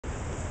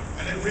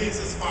and it reads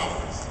as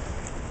follows.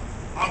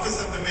 Office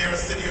of the Mayor,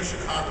 City of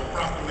Chicago,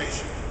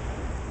 proclamation.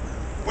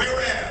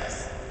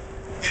 Whereas,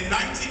 in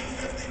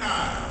 1959,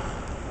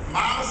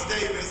 Miles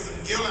Davis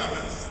and Gil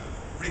Evans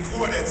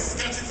recorded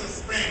Sketches of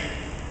Spain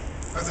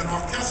as an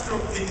orchestral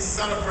piece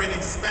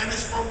celebrating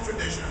Spanish folk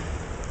tradition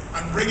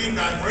and bringing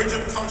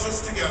divergent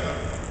cultures together,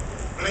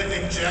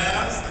 blending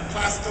jazz and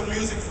classical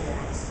music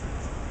forms.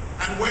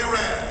 And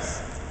whereas,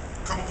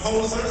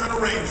 composer and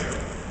arranger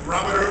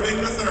Robert Irving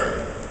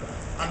III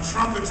and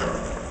trumpeter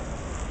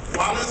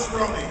Wallace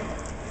Roney,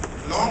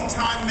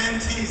 longtime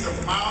mentees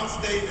of Miles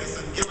Davis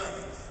and Gil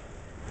Evans,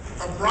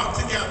 have brought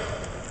together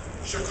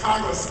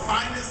Chicago's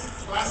finest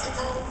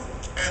classical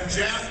and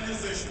jazz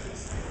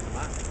musicians,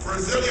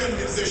 Brazilian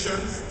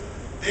musicians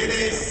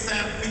Dede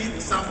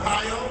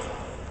Sampaio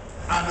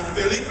and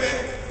Felipe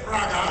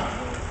Braga,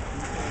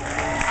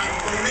 and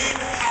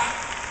Corinne Hack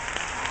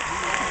of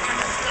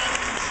Pakistani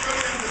and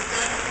Chilean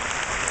descent,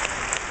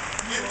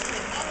 into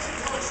the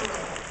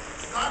multicultural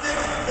sonic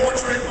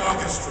portrait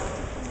orchestra,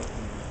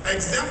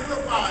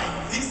 exemplifying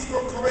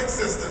peaceful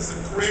coexistence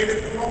and creative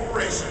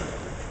cooperation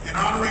in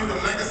honoring the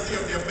legacy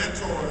of their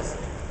mentors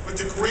with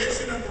the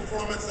creation and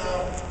performance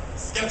of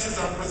Sketches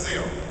of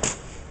Brazil.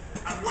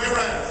 And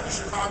whereas the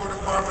Chicago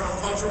Department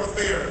of Cultural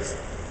Affairs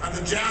and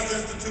the Jazz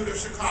Institute of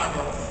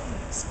Chicago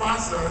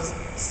sponsors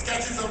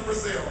Sketches of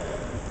Brazil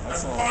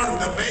as part of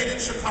the Made in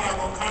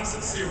Chicago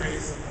concert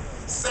series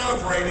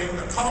celebrating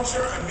the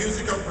culture and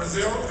music of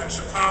Brazil and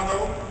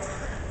Chicago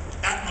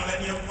at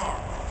Millennium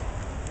Park.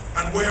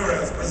 And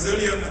whereas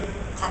Brazilian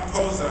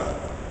composer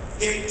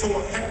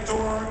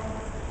Hector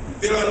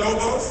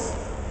Villa-Lobos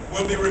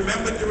will be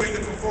remembered during the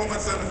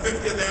performance on the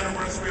 50th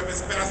anniversary of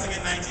his passing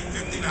in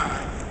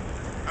 1959.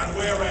 And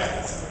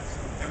whereas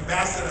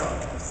Ambassador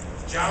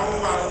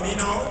João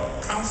Almino,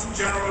 Consul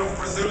General of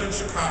Brazil in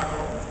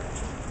Chicago,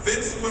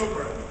 Vince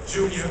Wilbur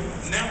Jr.,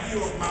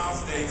 nephew of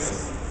Miles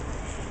Davis,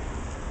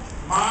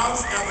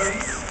 Miles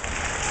Evans,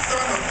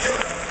 son of Gil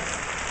Evans,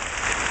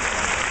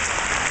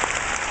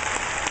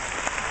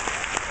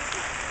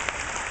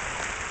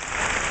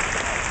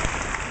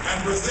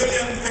 and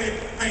Brazilian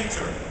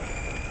painter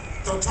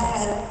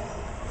Antonio,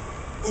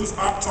 whose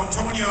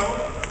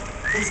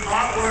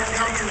artwork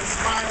helped to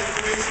inspire the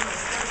creation of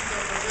Sketches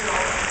of Brazil,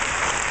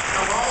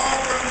 have all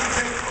come to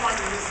take part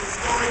in this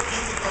historic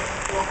musical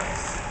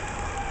performance.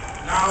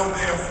 Now,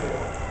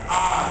 therefore,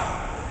 I,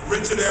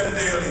 Richard M.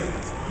 Daley,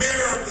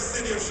 Mayor of the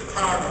City of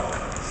Chicago,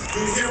 do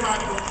hereby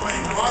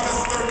proclaim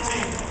August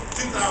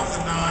 13,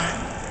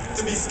 2009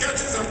 to be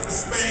Sketches of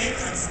Spain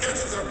and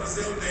Sketches of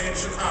Brazil Day in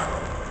Chicago,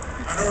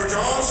 and urge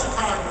all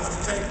Chicagoans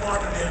to take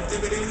part in the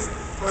activities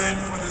planned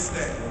for this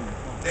day.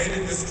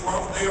 Dated this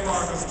 12th day of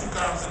August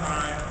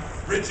 2009,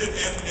 Richard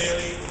M.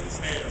 Daley,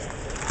 Mayor.